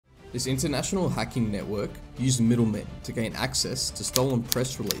This international hacking network used middlemen to gain access to stolen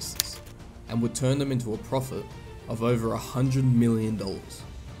press releases and would turn them into a profit of over $100 million.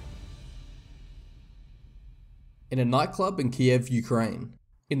 In a nightclub in Kiev, Ukraine,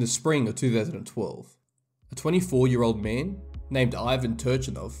 in the spring of 2012, a 24-year-old man named Ivan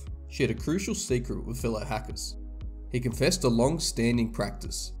Turchinov shared a crucial secret with fellow hackers. He confessed a long-standing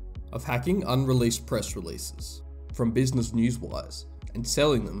practice of hacking unreleased press releases from business newswires and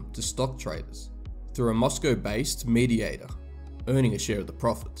selling them to stock traders through a Moscow-based mediator, earning a share of the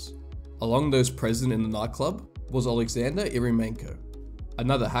profits. Among those present in the nightclub was Alexander Eremenko,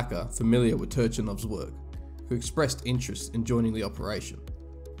 another hacker familiar with Turchinov's work, who expressed interest in joining the operation.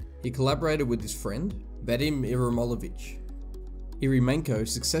 He collaborated with his friend, Vadim Iramolovich. Eremenko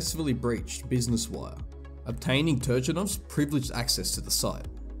successfully breached BusinessWire, obtaining Turchinov's privileged access to the site.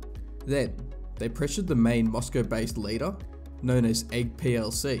 Then, they pressured the main Moscow-based leader, known as Egg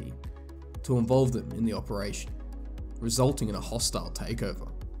plc, to involve them in the operation, resulting in a hostile takeover.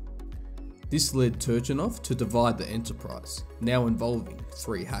 This led Turchinov to divide the enterprise, now involving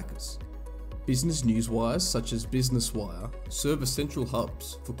 3 hackers. Business newswires such as BusinessWire serve as central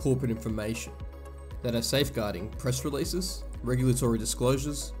hubs for corporate information that are safeguarding press releases, regulatory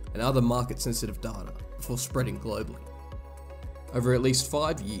disclosures, and other market-sensitive data before spreading globally. Over at least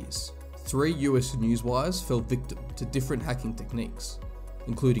 5 years, 3 US newswires fell victim to different hacking techniques,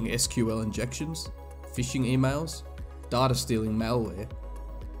 including SQL injections, phishing emails, data stealing malware,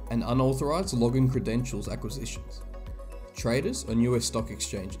 and unauthorized login credentials acquisitions. Traders on US stock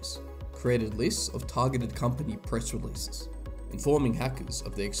exchanges created lists of targeted company press releases, informing hackers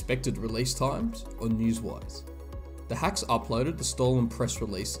of their expected release times on newswires. The hacks uploaded the stolen press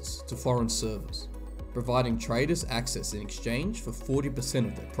releases to foreign servers, providing traders access in exchange for 40%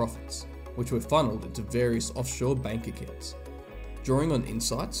 of their profits, which were funneled into various offshore bank accounts. Drawing on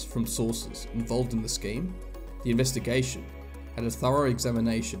insights from sources involved in the scheme, the investigation had a thorough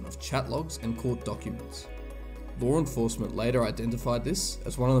examination of chat logs and court documents. Law enforcement later identified this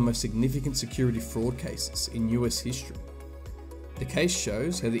as one of the most significant security fraud cases in US history. The case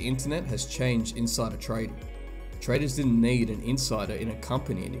shows how the internet has changed insider trading. Traders didn't need an insider in a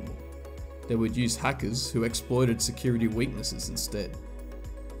company anymore. They would use hackers who exploited security weaknesses instead.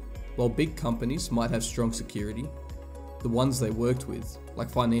 While big companies might have strong security, the ones they worked with, like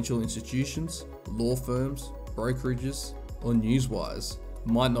financial institutions, law firms, brokerages, or newswires,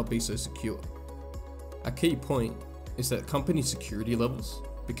 might not be so secure. A key point is that company security levels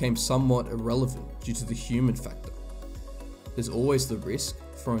became somewhat irrelevant due to the human factor. There's always the risk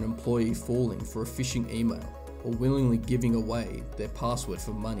for an employee falling for a phishing email or willingly giving away their password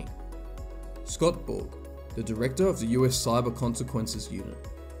for money. Scott Borg, the director of the US Cyber Consequences Unit,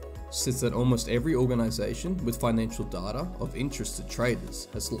 says that almost every organization with financial data of interest to traders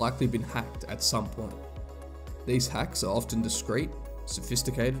has likely been hacked at some point. These hacks are often discreet,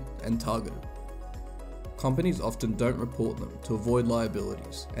 sophisticated, and targeted. Companies often don't report them to avoid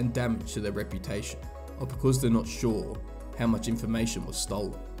liabilities and damage to their reputation, or because they're not sure how much information was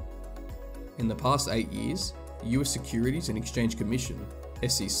stolen. In the past 8 years, the US Securities and Exchange Commission,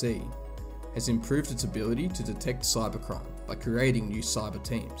 SEC, has improved its ability to detect cybercrime by creating new cyber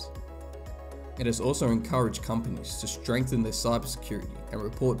teams. It has also encouraged companies to strengthen their cybersecurity and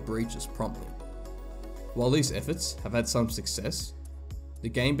report breaches promptly. While these efforts have had some success, the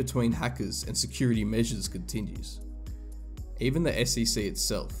game between hackers and security measures continues. Even the SEC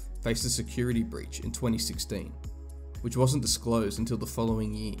itself faced a security breach in 2016, which wasn't disclosed until the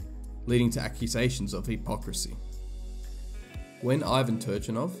following year, leading to accusations of hypocrisy. When Ivan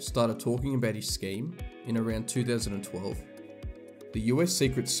Turchinov started talking about his scheme in around 2012, the US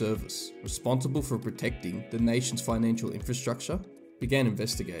Secret Service, responsible for protecting the nation's financial infrastructure, began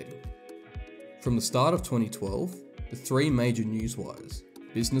investigating. From the start of 2012, the 3 major newswires,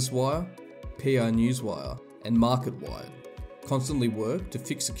 BusinessWire, PR Newswire, and MarketWire, constantly worked to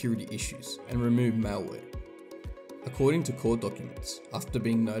fix security issues and remove malware. According to court documents, after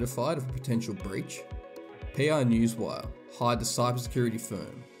being notified of a potential breach, PR Newswire hired the cybersecurity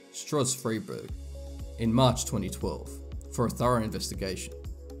firm Stroz Friedberg in March 2012 for a thorough investigation.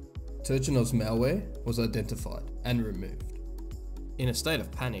 Turchinov's malware was identified and removed. In a state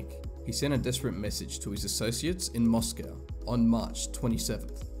of panic, he sent a desperate message to his associates in Moscow on March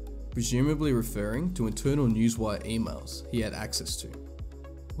 27th, presumably referring to internal newswire emails he had access to.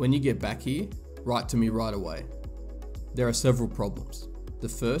 When you get back here, write to me right away. There are several problems. The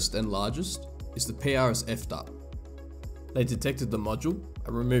first and largest is the PR is effed up. They detected the module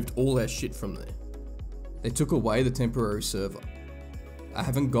and removed all our shit from there. They took away the temporary server. I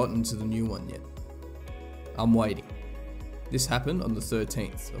haven't gotten to the new one yet. I'm waiting. This happened on the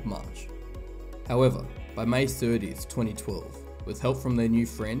 13th of March. However, by May 30th, 2012, with help from their new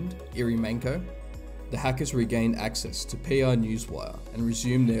friend, Eremenko, the hackers regained access to PR Newswire and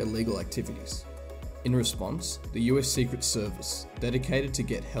resumed their illegal activities. In response, the US Secret Service dedicated to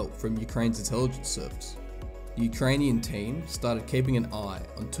get help from Ukraine's intelligence service. The Ukrainian team started keeping an eye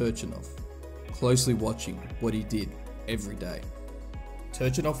on Turchinov, closely watching what he did every day.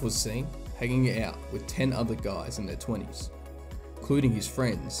 Turchinov was seen hanging out with 10 other guys in their 20s, including his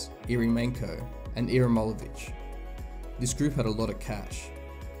friends Eremenko and Iramolovich. This group had a lot of cash,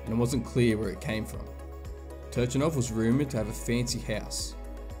 and it wasn't clear where it came from. Turchinov was rumoured to have a fancy house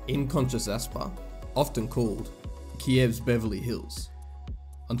in Konchazaspa, often called Kiev's Beverly Hills.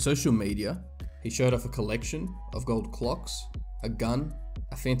 On social media, he showed off a collection of gold clocks, a gun,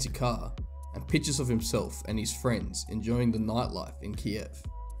 a fancy car, and pictures of himself and his friends enjoying the nightlife in Kiev.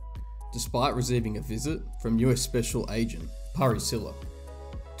 Despite receiving a visit from US Special Agent Parisilla,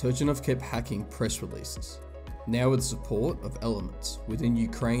 Turchinov kept hacking press releases, now with the support of elements within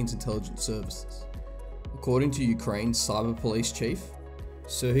Ukraine's intelligence services. According to Ukraine's cyber police chief,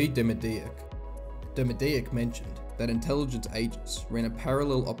 Serhiy Demidyak mentioned that intelligence agents ran a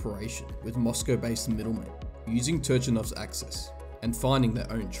parallel operation with Moscow-based middlemen, using Turchinov's access and finding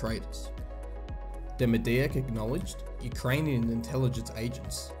their own traitors. Demidyak acknowledged Ukrainian intelligence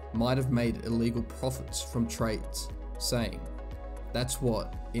agents might have made illegal profits from trades, saying, "That's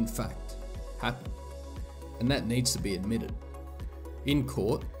what, in fact, happened, and that needs to be admitted." In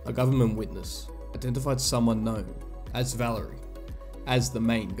court, a government witness identified someone known as Valery as the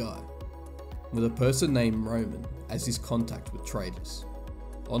main guy, with a person named Roman as his contact with traders.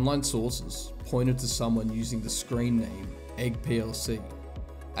 Online sources pointed to someone using the screen name Egg PLC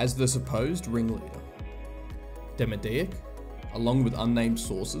as the supposed ringleader. Demidyak, along with unnamed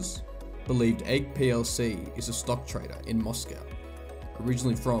sources, believed Egg PLC is a stock trader in Moscow,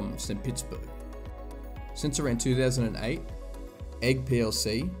 originally from St. Petersburg. Since around 2008, Egg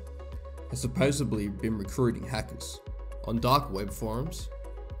PLC has supposedly been recruiting hackers. On dark web forums,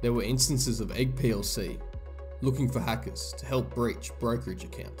 there were instances of Egg PLC looking for hackers to help breach brokerage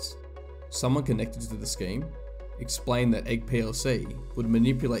accounts. Someone connected to the scheme explained that Egg PLC would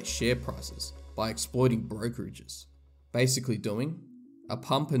manipulate share prices by exploiting brokerages, basically doing a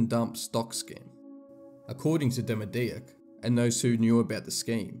pump and dump stock scam. According to Demidyak and those who knew about the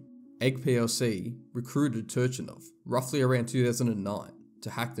scheme, Egg PLC recruited Turchinov roughly around 2009 to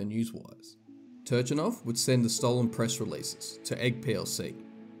hack the newswires. Turchinov would send the stolen press releases to Egg PLC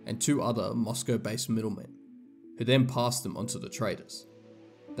and two other Moscow-based middlemen, who then passed them onto the traders.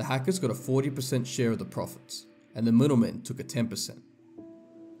 The hackers got a 40% share of the profits, and the middlemen took a 10%.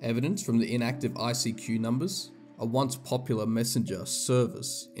 Evidence from the inactive ICQ numbers, a once popular messenger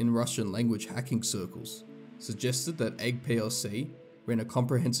service in Russian language hacking circles, suggested that Egg PLC ran a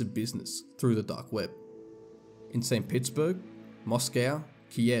comprehensive business through the dark web. In St. Petersburg, Moscow,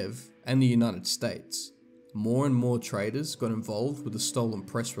 Kiev, and the United States, more and more traders got involved with the stolen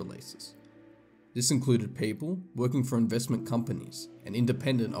press releases. This included people working for investment companies and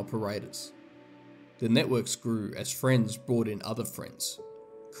independent operators. The networks grew as friends brought in other friends,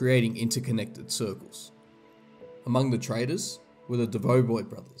 creating interconnected circles. Among the traders were the Devoboy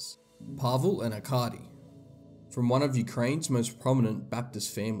brothers, Pavel and Arkady, from one of Ukraine's most prominent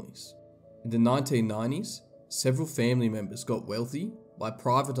Baptist families. In the 1990s, several family members got wealthy by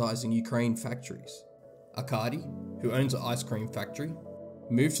privatizing Ukraine factories. Arkady, who owns an ice cream factory,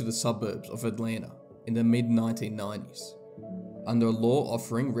 moved to the suburbs of Atlanta in the mid-1990s, under a law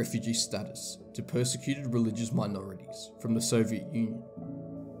offering refugee status to persecuted religious minorities from the Soviet Union.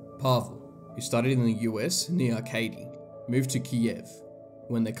 Pavel, who studied in the US near Arkady, moved to Kiev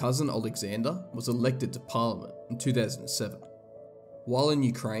when their cousin Alexander was elected to parliament in 2007. While in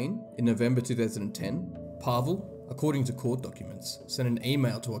Ukraine in November 2010, Pavel, according to court documents, sent an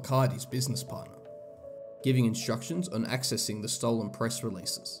email to Arkady's business partner, giving instructions on accessing the stolen press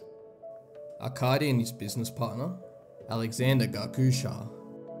releases. Arkady and his business partner, Alexander Garkusha,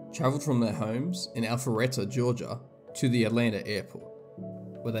 travelled from their homes in Alpharetta, Georgia, to the Atlanta airport,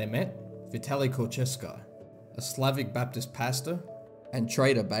 where they met Vitaly Korchevsky, a Slavic Baptist pastor and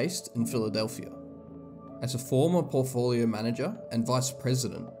trader based in Philadelphia. As a former portfolio manager and vice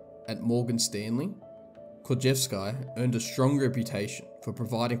president at Morgan Stanley, Korchevsky earned a strong reputation for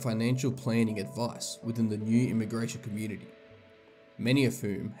providing financial planning advice within the new immigration community, many of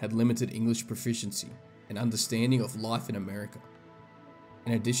whom had limited English proficiency and understanding of life in America.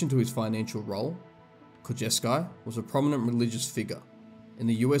 In addition to his financial role, Korchevsky was a prominent religious figure in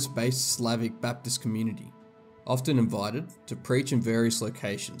the US-based Slavic Baptist community, often invited to preach in various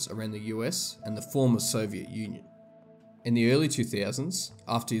locations around the US and the former Soviet Union. In the early 2000s,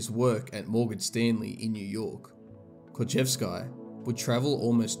 after his work at Morgan Stanley in New York, Kochevsky would travel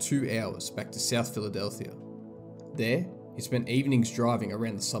almost 2 hours back to South Philadelphia. There, he spent evenings driving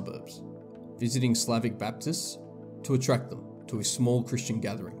around the suburbs, visiting Slavic Baptists to attract them to his small Christian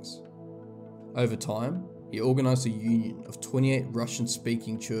gatherings. Over time, he organised a union of 28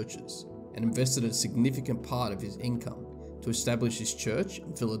 Russian-speaking churches and invested a significant part of his income to establish his church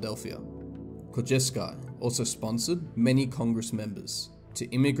in Philadelphia. Kochevsky also sponsored many Congress members to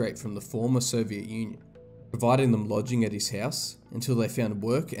immigrate from the former Soviet Union, providing them lodging at his house until they found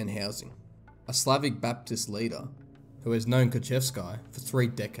work and housing. A Slavic Baptist leader, who has known Kochevsky for 3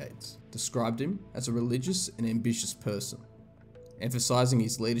 decades, described him as a religious and ambitious person, emphasizing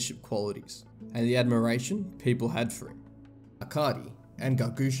his leadership qualities and the admiration people had for him. Arkady and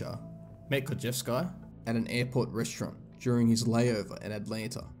Gargusha met Kochevsky at an airport restaurant during his layover in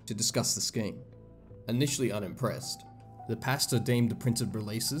Atlanta to discuss the scheme. Initially unimpressed, the pastor deemed the printed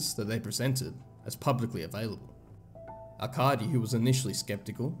releases that they presented as publicly available. Arkady, who was initially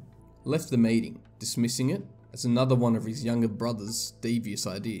skeptical, left the meeting, dismissing it as another one of his younger brother's devious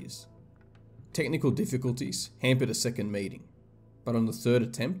ideas. Technical difficulties hampered a second meeting, but on the third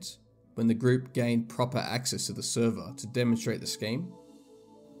attempt, when the group gained proper access to the server to demonstrate the scheme,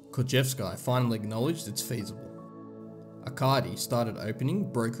 Kochevsky finally acknowledged it's feasible. Arkady started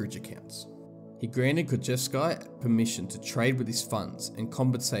opening brokerage accounts. He granted Kochevsky permission to trade with his funds and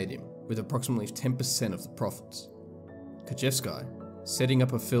compensate him with approximately 10% of the profits. Kochevsky, setting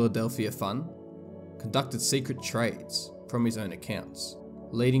up a Philadelphia fund, conducted secret trades from his own accounts,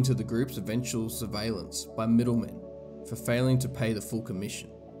 leading to the group's eventual surveillance by middlemen for failing to pay the full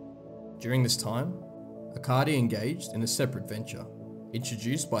commission. During this time, Arkady engaged in a separate venture,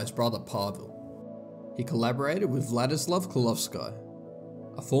 introduced by his brother Pavel. He collaborated with Vladislav Kolovsky,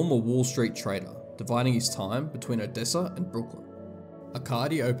 a former Wall Street trader, dividing his time between Odessa and Brooklyn.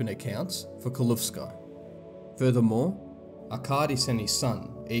 Arkady opened accounts for Kolovsky. Furthermore, Arkady sent his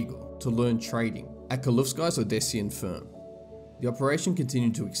son, Igor, to learn trading at Kolovsky's Odessian firm. The operation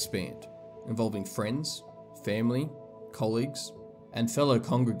continued to expand, involving friends, family, colleagues, and fellow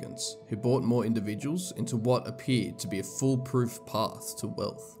congregants who brought more individuals into what appeared to be a foolproof path to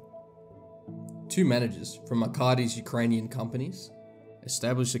wealth. 2 managers from Arkady's Ukrainian companies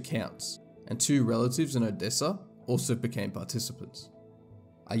established accounts, and 2 relatives in Odessa also became participants.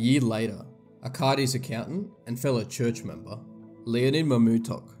 A year later, Arkady's accountant and fellow church member, Leonid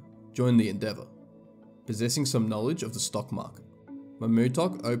Mamutok, joined the endeavour. Possessing some knowledge of the stock market,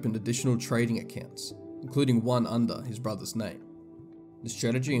 Mamutok opened additional trading accounts, including one under his brother's name. The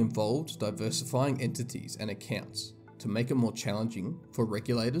strategy involved diversifying entities and accounts to make it more challenging for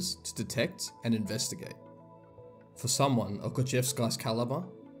regulators to detect and investigate. For someone of Kochevsky's caliber,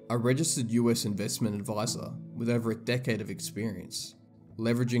 a registered US investment advisor with over a decade of experience,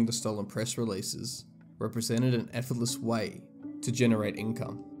 leveraging the stolen press releases represented an effortless way to generate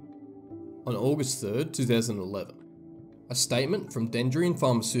income. On August 3, 2011, a statement from Dendrian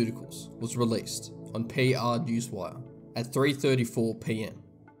Pharmaceuticals was released on PR Newswire at 3:34 PM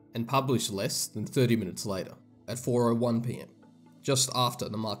and published less than 30 minutes later at 4:01 PM, just after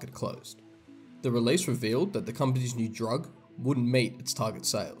the market closed. The release revealed that the company's new drug wouldn't meet its target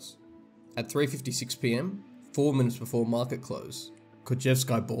sales. At 3:56 PM, 4 minutes before market close,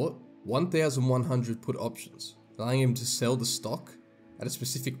 Kochevsky bought 1,100 put options, allowing him to sell the stock at a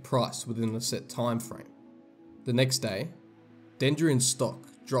specific price within a set time frame. The next day, Dendrian's stock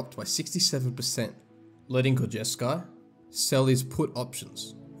dropped by 67%, letting Kochevsky sell his put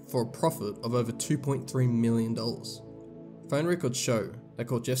options for a profit of over $2.3 million. Phone records show that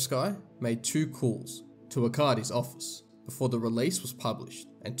Kochevsky made 2 calls to Arkady's office before the release was published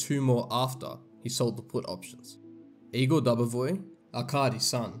and 2 more after he sold the put options. Igor Dubovoy, Arkady's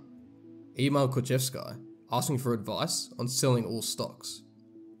son, emailed Kochevsky asking for advice on selling all stocks.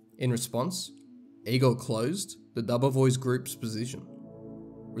 In response, Igor closed the Dubovoy's group's position,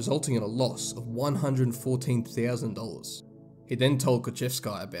 resulting in a loss of $114,000. He then told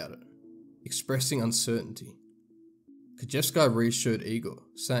Kochevsky about it, expressing uncertainty. Kochevsky reassured Igor,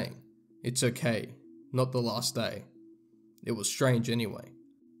 saying, "It's okay, not the last day. It was strange anyway.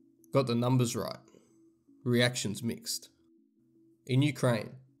 Got the numbers right." Reactions mixed. In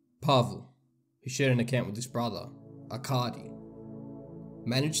Ukraine, Pavel, who shared an account with his brother, Arkady,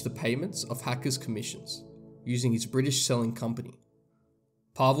 managed the payments of hackers' commissions using his British selling company.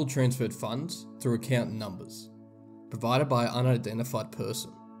 Pavel transferred funds through account numbers provided by an unidentified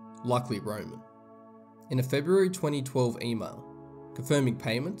person, likely Roman. In a February 2012 email confirming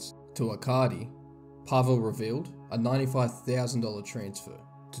payments to Arkady, Pavel revealed a $95,000 transfer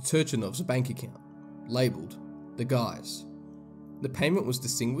to Turchanov's bank account, labelled The guise. The payment was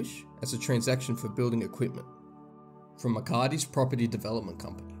distinguished as a transaction for building equipment from McCarty's property development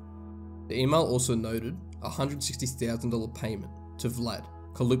company. The email also noted a $160,000 payment to Vlad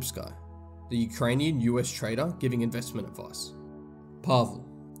Kolupsky, the Ukrainian-US trader giving investment advice. Pavel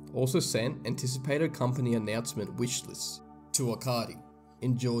also sent anticipated company announcement wish lists to Arkady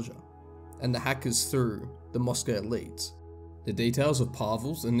in Georgia and the hackers through the Moscow leads. The details of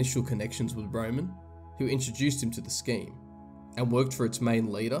Pavel's initial connections with Roman, who introduced him to the scheme and worked for its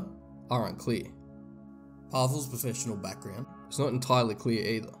main leader, are unclear. Pavel's professional background is not entirely clear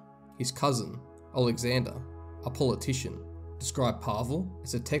either. His cousin, Alexander, a politician, described Pavel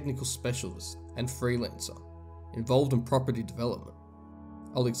as a technical specialist and freelancer involved in property development.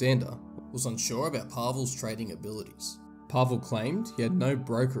 Alexander was unsure about Pavel's trading abilities. Pavel claimed he had no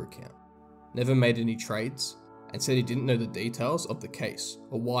broker account, never made any trades, and said he didn't know the details of the case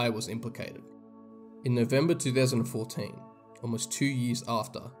or why it was implicated. In November 2014, almost 2 years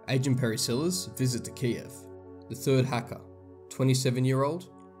after Agent Perisilla's visit to Kiev, the third hacker, 27-year-old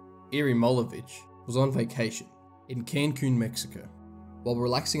Iri Molovich, was on vacation in Cancun, Mexico. While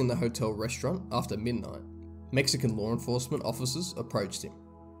relaxing in the hotel restaurant after midnight, Mexican law enforcement officers approached him,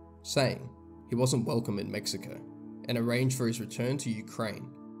 saying he wasn't welcome in Mexico, and arranged for his return to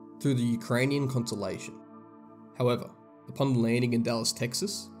Ukraine through the Ukrainian consulation. However, upon landing in Dallas,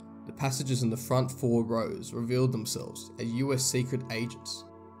 Texas, the passengers in the front 4 rows revealed themselves as US secret agents,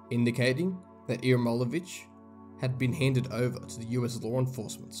 indicating that Yermolovich had been handed over to the US law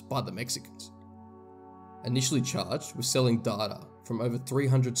enforcement by the Mexicans. Initially charged with selling data from over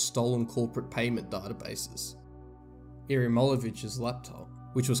 300 stolen corporate payment databases, Yermolovich's laptop,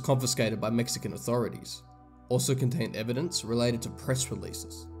 which was confiscated by Mexican authorities, also contained evidence related to press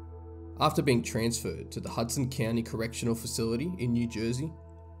releases. After being transferred to the Hudson County Correctional Facility in New Jersey,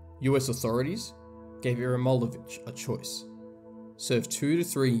 US authorities gave Yermolovich a choice: serve 2 to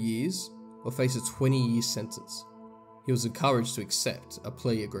 3 years or face a 20-year sentence. He was encouraged to accept a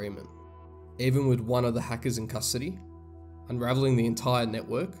plea agreement. Even with one of the hackers in custody, unraveling the entire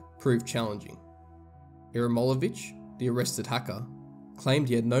network proved challenging. Yermolovich, the arrested hacker, claimed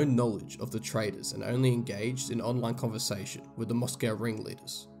he had no knowledge of the traders and only engaged in online conversation with the Moscow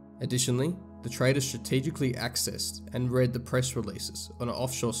ringleaders. Additionally, the traders strategically accessed and read the press releases on an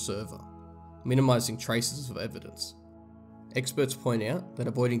offshore server, minimizing traces of evidence. Experts point out that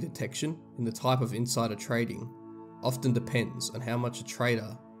avoiding detection in the type of insider trading often depends on how much a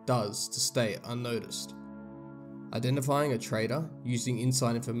trader does to stay unnoticed. Identifying a trader using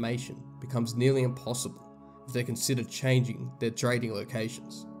inside information becomes nearly impossible if they consider changing their trading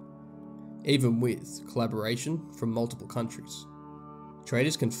locations, even with collaboration from multiple countries.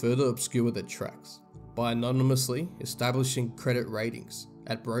 Traders can further obscure their tracks by anonymously establishing credit ratings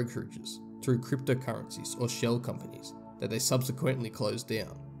at brokerages through cryptocurrencies or shell companies that they subsequently close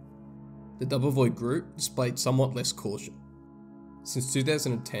down. The Dobovoy Group displayed somewhat less caution. Since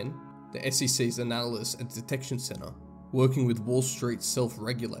 2010, the SEC's Analysis and Detection Center, working with Wall Street's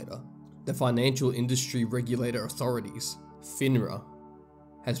self-regulator, the Financial Industry Regulator Authorities, FINRA,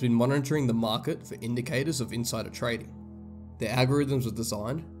 has been monitoring the market for indicators of insider trading. Their algorithms were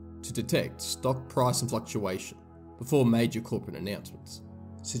designed to detect stock price and fluctuation before major corporate announcements,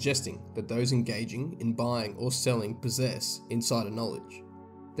 suggesting that those engaging in buying or selling possess insider knowledge.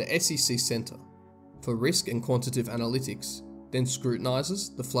 The SEC Center for Risk and Quantitative Analytics then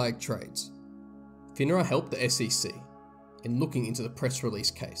scrutinizes the flagged trades. FINRA helped the SEC in looking into the press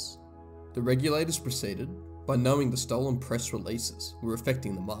release case. The regulators proceeded by knowing the stolen press releases were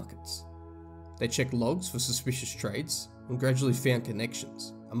affecting the markets. They checked logs for suspicious trades and gradually found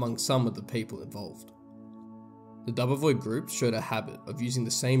connections among some of the people involved. The Dobovoy Group showed a habit of using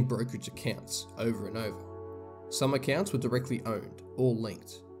the same brokerage accounts over and over. Some accounts were directly owned or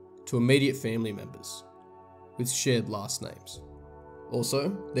linked to immediate family members with shared last names. Also,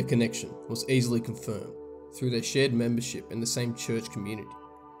 their connection was easily confirmed through their shared membership in the same church community.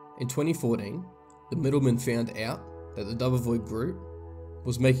 In 2014, the middlemen found out that the Dobovoy Group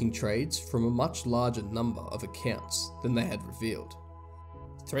was making trades from a much larger number of accounts than they had revealed.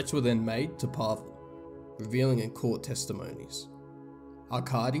 Threats were then made to Pavel, revealing in court testimonies.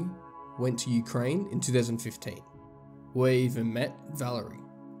 Arkady went to Ukraine in 2015, where he even met Valery,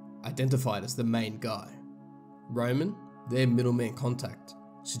 identified as the main guy. Roman, their middleman contact,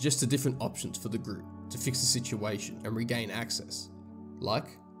 suggested different options for the group to fix the situation and regain access, like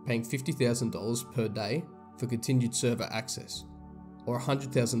paying $50,000 per day for continued server access, or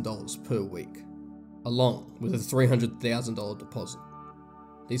 $100,000 per week, along with a $300,000 deposit.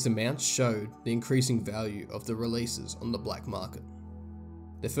 These amounts showed the increasing value of the releases on the black market.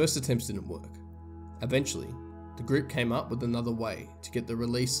 Their first attempts didn't work. Eventually, the group came up with another way to get the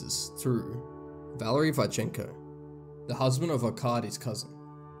releases through Valery Vichenko, the husband of Arkady's cousin.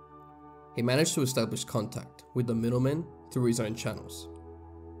 He managed to establish contact with the middlemen through his own channels.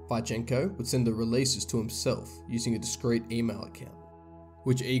 Vichenko would send the releases to himself using a discreet email account,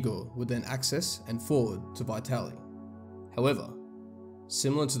 which Igor would then access and forward to Vitaly. However,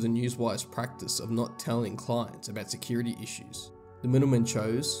 similar to the Newswire's practice of not telling clients about security issues, the middlemen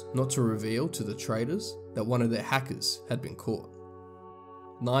chose not to reveal to the traders that one of their hackers had been caught.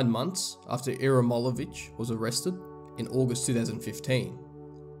 9 months after Iramolovich was arrested in August 2015,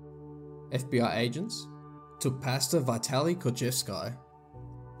 FBI agents took Pastor Vitaly Kochevsky,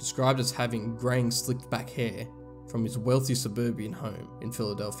 described as having graying slicked back hair, from his wealthy suburban home in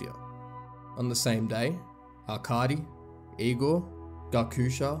Philadelphia. On the same day, Arkady, Igor,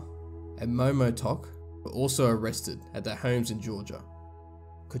 Garkusha, and Momotok were also arrested at their homes in Georgia.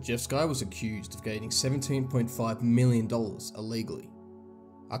 Kochevsky was accused of gaining $17.5 million illegally,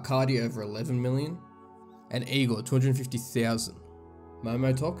 Arkady over $11 million, and Igor $250,000.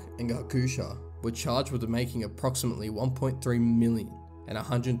 Momotok and Garkusha were charged with making approximately $1.3 million and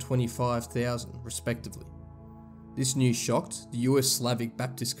 $125,000 respectively. This news shocked the US Slavic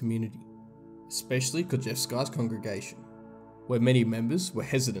Baptist community, especially Kochevsky's congregation, where many members were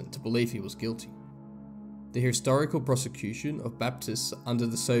hesitant to believe he was guilty. The historical prosecution of Baptists under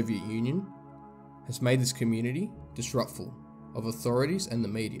the Soviet Union has made this community disruptful of authorities and the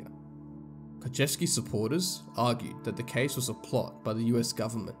media. Kochevsky's supporters argued that the case was a plot by the US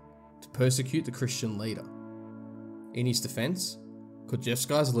government to persecute the Christian leader. In his defense,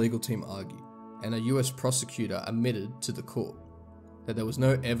 Kochevsky's legal team argued, and a US prosecutor admitted to the court, that there was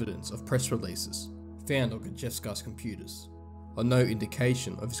no evidence of press releases found on Kochevsky's computers, or no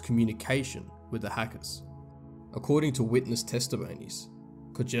indication of his communication with the hackers. According to witness testimonies,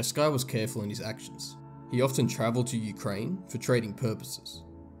 Kochevsky was careful in his actions. He often travelled to Ukraine for trading purposes,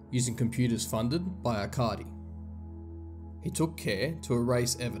 using computers funded by Arkady. He took care to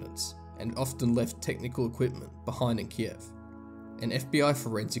erase evidence and often left technical equipment behind in Kiev. And FBI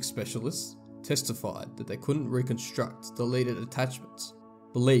forensic specialists testified that they couldn't reconstruct deleted attachments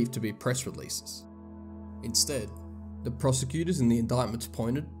believed to be press releases. Instead, the prosecutors in the indictments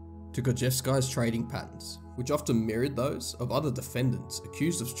pointed to Kochevsky's trading patterns, which often mirrored those of other defendants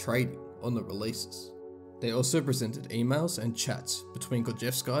accused of trading on the releases. They also presented emails and chats between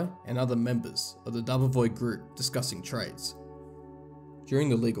Kochevsky and other members of the Dobovoy group discussing trades. During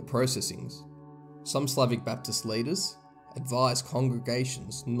the legal processings, some Slavic Baptist leaders advised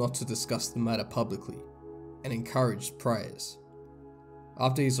congregations not to discuss the matter publicly and encouraged prayers.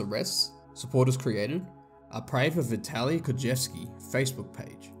 After his arrest, supporters created a Pray for Vitaly Kochevsky Facebook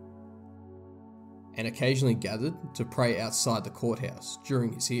page and occasionally gathered to pray outside the courthouse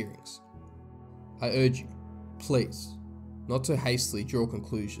during his hearings. I urge you, please, not to hastily draw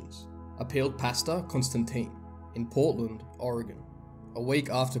conclusions, appealed Pastor Konstantin in Portland, Oregon, a week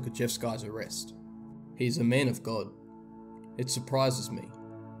after Kochevsky's arrest. He is a man of God. It surprises me,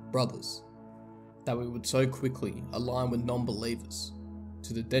 brothers, that we would so quickly align with non-believers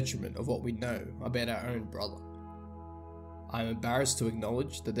to the detriment of what we know about our own brother. I am embarrassed to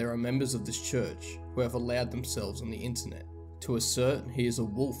acknowledge that there are members of this church who have allowed themselves on the internet to assert he is a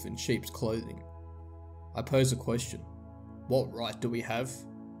wolf in sheep's clothing. I pose a question. What right do we have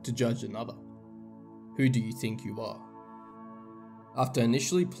to judge another? Who do you think you are? After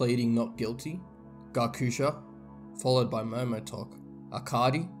initially pleading not guilty, Garkusha, followed by Momotok,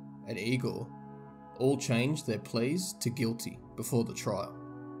 Arkady, and Igor, all changed their pleas to guilty before the trial.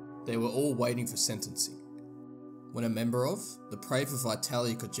 They were all waiting for sentencing, when a member of the Pray for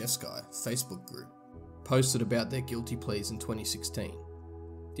Vitaly Kochevsky Facebook group posted about their guilty pleas in 2016.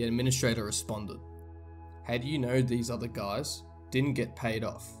 The administrator responded, "How do you know these other guys didn't get paid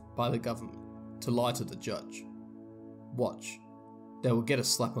off by the government to lie to the judge? Watch, they will get a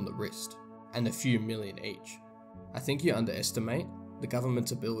slap on the wrist and a few million each. I think you underestimate the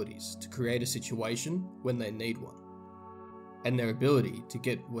government's abilities to create a situation when they need one, and their ability to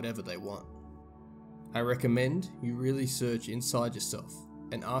get whatever they want. I recommend you really search inside yourself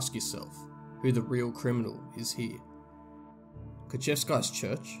and ask yourself who the real criminal is here." Kochevsky's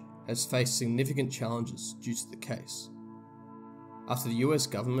church has faced significant challenges due to the case. After the US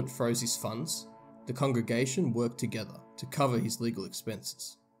government froze his funds, the congregation worked together to cover his legal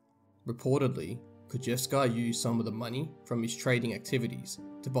expenses. Reportedly, Kochevsky used some of the money from his trading activities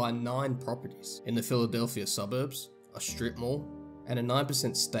to buy 9 properties in the Philadelphia suburbs, a strip mall, and a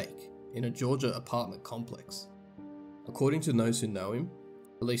 9% stake in a Georgia apartment complex. According to those who know him,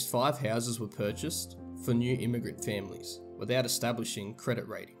 at least 5 houses were purchased for new immigrant families without establishing credit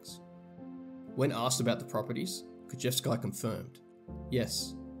ratings. When asked about the properties, Krzyzewski confirmed,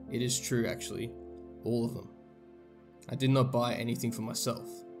 "Yes, it is true actually, all of them. I did not buy anything for myself."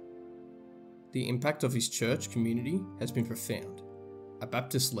 The impact of his church community has been profound. A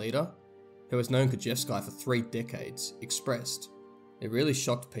Baptist leader, who has known Krzyzewski for 3 decades, expressed, "It really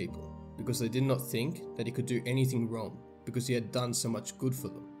shocked people because they did not think that he could do anything wrong because he had done so much good for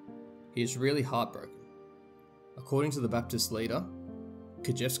them. He is really heartbroken." According to the Baptist leader,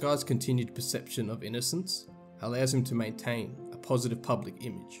 Krzyzewski's continued perception of innocence allows him to maintain a positive public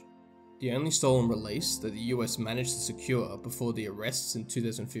image. The only stolen release that the US managed to secure before the arrests in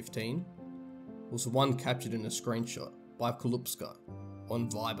 2015 was one captured in a screenshot by Kalupska on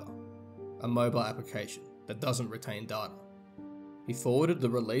Viber, a mobile application that doesn't retain data. He forwarded the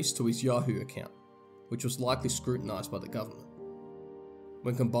release to his Yahoo account, which was likely scrutinized by the government.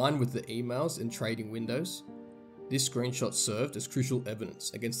 When combined with the emails and trading windows, this screenshot served as crucial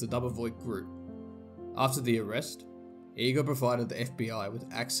evidence against the Dobovoy group. After the arrest, Igor provided the FBI with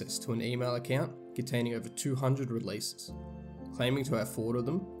access to an email account containing over 200 releases, claiming to have forwarded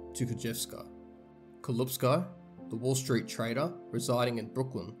them to Krzyzewski. Kalupska, the Wall Street trader residing in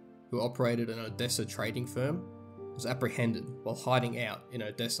Brooklyn who operated an Odessa trading firm, was apprehended while hiding out in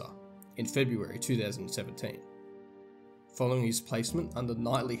Odessa in February 2017. Following his placement under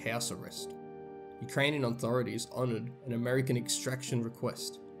nightly house arrest, Ukrainian authorities honoured an American extraction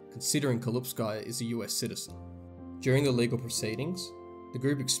request, considering Kalupskaya is a US citizen. During the legal proceedings, the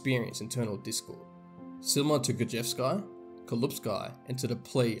group experienced internal discord. Similar to Krzyzewski, Kalupskaya entered a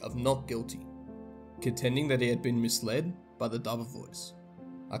plea of not guilty, contending that he had been misled by the Dobovoys.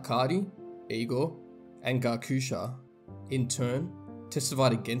 Arkady, Igor, and Garkusha, in turn,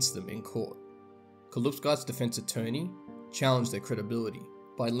 testified against them in court. Kalupskaya's defense attorney challenged their credibility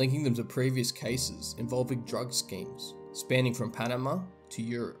by linking them to previous cases involving drug schemes spanning from Panama to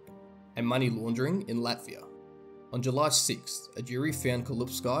Europe and money laundering in Latvia. On July 6th, a jury found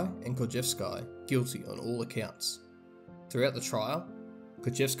Kalupskaya and Krzyzewski guilty on all accounts. Throughout the trial,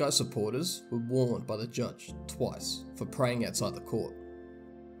 Krzyzewski's supporters were warned by the judge twice for praying outside the court.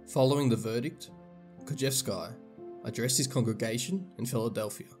 Following the verdict, Krzyzewski addressed his congregation in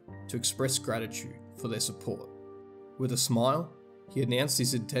Philadelphia to express gratitude for their support. With a smile, he announced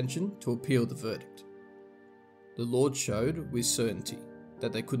his intention to appeal the verdict. The Lord showed with certainty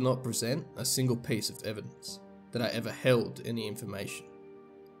that they could not present a single piece of evidence that I ever held any information.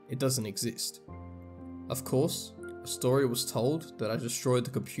 It doesn't exist. Of course, a story was told that I destroyed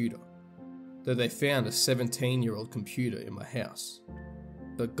the computer, though they found a 17-year-old computer in my house.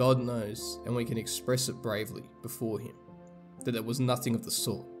 But God knows, and we can express it bravely before Him, that there was nothing of the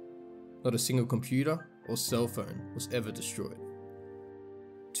sort. Not a single computer or cell phone was ever destroyed.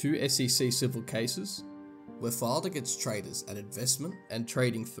 2 SEC civil cases were filed against traders at investment and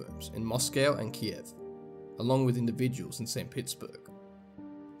trading firms in Moscow and Kiev, along with individuals in St. Petersburg.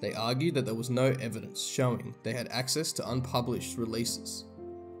 They argued that there was no evidence showing they had access to unpublished releases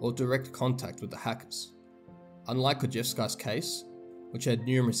or direct contact with the hackers. Unlike Krzyzewski's case, which had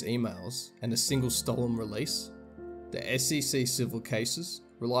numerous emails and a single stolen release, the SEC civil cases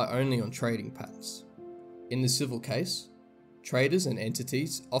rely only on trading patterns. In the civil case, traders and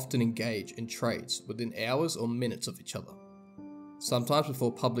entities often engage in trades within hours or minutes of each other, sometimes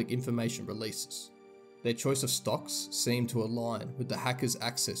before public information releases. Their choice of stocks seemed to align with the hackers'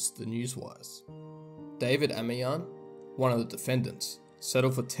 access to the newswires. David Amian, one of the defendants,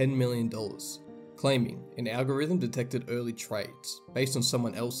 settled for $10 million, claiming an algorithm detected early trades based on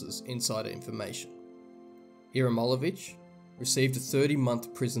someone else's insider information. Iramolovich received a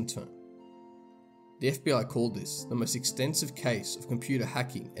 30-month prison term. The FBI called this the most extensive case of computer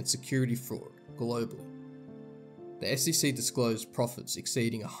hacking and security fraud globally. The SEC disclosed profits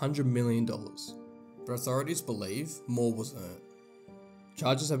exceeding $100 million, but authorities believe more was earned.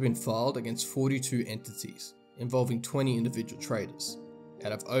 Charges have been filed against 42 entities involving 20 individual traders,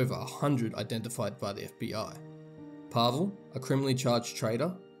 out of over 100 identified by the FBI. Pavel, a criminally charged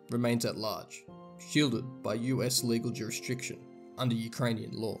trader, remains at large, shielded by US legal jurisdiction under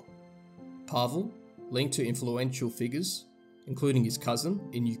Ukrainian law. Pavel, linked to influential figures, including his cousin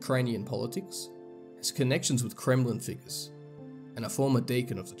in Ukrainian politics, has connections with Kremlin figures, and a former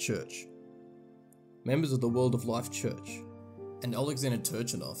deacon of the church. Members of the World of Life Church, and Alexander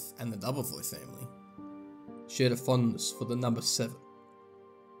Turchinov and the Dobovoy family, shared a fondness for the number 7,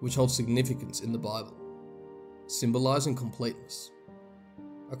 which holds significance in the Bible, symbolizing completeness.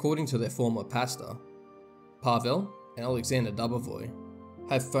 According to their former pastor, Pavel and Alexander Dobovoy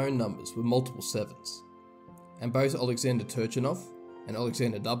have phone numbers with multiple 7s, and both Alexander Turchinov and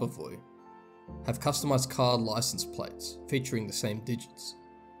Alexander Dobovoy have customized card license plates featuring the same digits.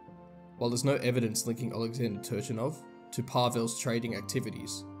 While there's no evidence linking Alexander Turchinov to Pavel's trading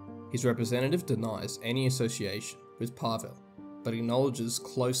activities, his representative denies any association with Pavel, but acknowledges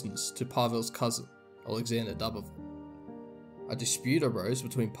closeness to Pavel's cousin, Alexander Dubovoi. A dispute arose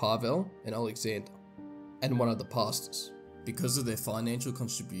between Pavel and Alexander, and one of the pastors, because of their financial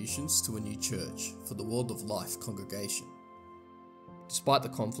contributions to a new church for the World of Life congregation. Despite the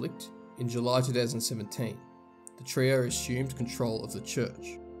conflict, in July 2017, the trio assumed control of the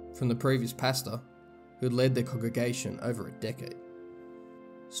church from the previous pastor who had led their congregation over a decade.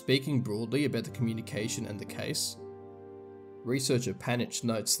 Speaking broadly about the communication and the case, researcher Panich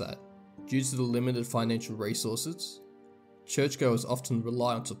notes that, due to the limited financial resources, churchgoers often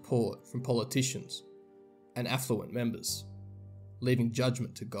rely on support from politicians and affluent members, leaving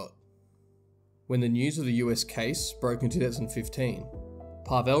judgment to God. When the news of the US case broke in 2015,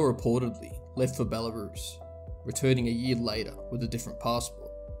 Pavel reportedly left for Belarus, returning a year later with a different passport.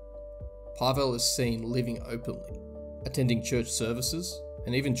 Pavel is seen living openly, attending church services,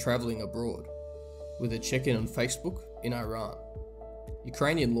 and even travelling abroad, with a check-in on Facebook in Iran.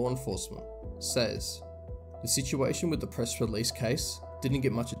 Ukrainian law enforcement says the situation with the press release case didn't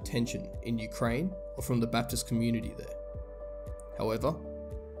get much attention in Ukraine or from the Baptist community there. However,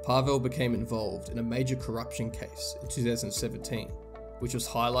 Pavel became involved in a major corruption case in 2017, which was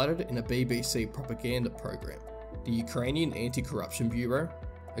highlighted in a BBC propaganda program. The Ukrainian Anti-Corruption Bureau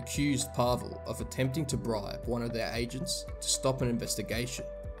accused Pavel of attempting to bribe one of their agents to stop an investigation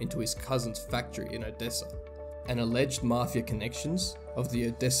into his cousin's factory in Odessa, and alleged mafia connections of the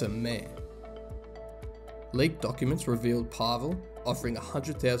Odessa mayor. Leaked documents revealed Pavel offering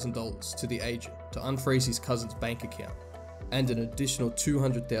 $100,000 to the agent to unfreeze his cousin's bank account, and an additional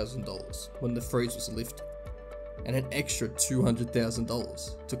 $200,000 when the freeze was lifted, and an extra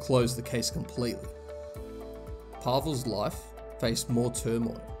 $200,000 to close the case completely. Pavel's life faced more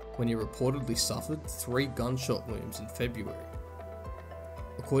turmoil when he reportedly suffered 3 gunshot wounds in February.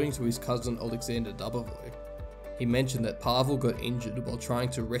 According to his cousin Alexander Dubovoi, he mentioned that Pavel got injured while trying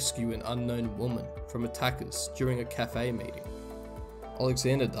to rescue an unknown woman from attackers during a cafe meeting.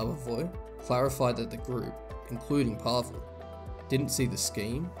 Alexander Dubovoi clarified that the group, including Pavel, didn't see the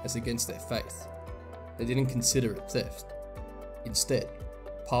scheme as against their faith. They didn't consider it theft. Instead,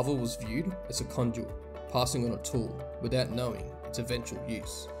 Pavel was viewed as a conduit, passing on a tool without knowing its eventual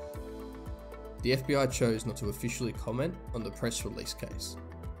use. The FBI chose not to officially comment on the press release case,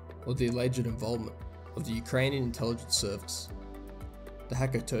 or the alleged involvement of the Ukrainian intelligence service. The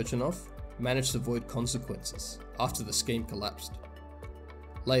hacker Turchinov managed to avoid consequences after the scheme collapsed.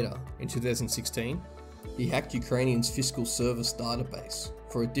 Later, in 2016, he hacked Ukrainian's fiscal service database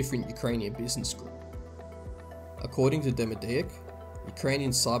for a different Ukrainian business group. According to Demidyak,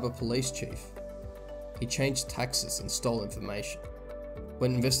 Ukrainian cyber police chief, he changed taxes and stole information.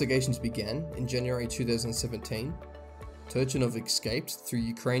 When investigations began in January 2017, Turchinov escaped through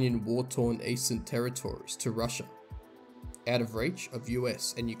Ukrainian war-torn eastern territories to Russia, out of reach of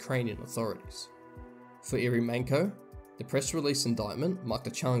US and Ukrainian authorities. For Eremenko, the press release indictment marked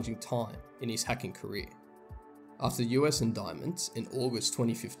a challenging time in his hacking career. After US indictments in August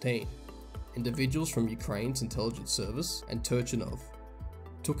 2015, individuals from Ukraine's intelligence service and Turchinov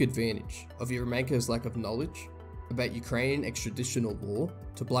took advantage of Eremenko's lack of knowledge about Ukrainian extraditional law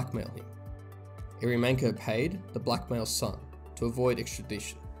to blackmail him. Eremenko paid the blackmail's son to avoid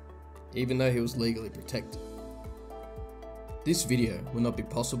extradition, even though he was legally protected. This video would not be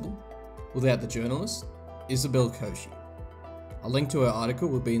possible without the journalist Isabel Koshi. A link to her article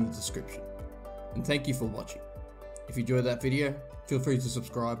will be in the description. And thank you for watching. If you enjoyed that video, feel free to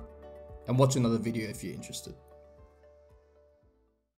subscribe and watch another video if you're interested.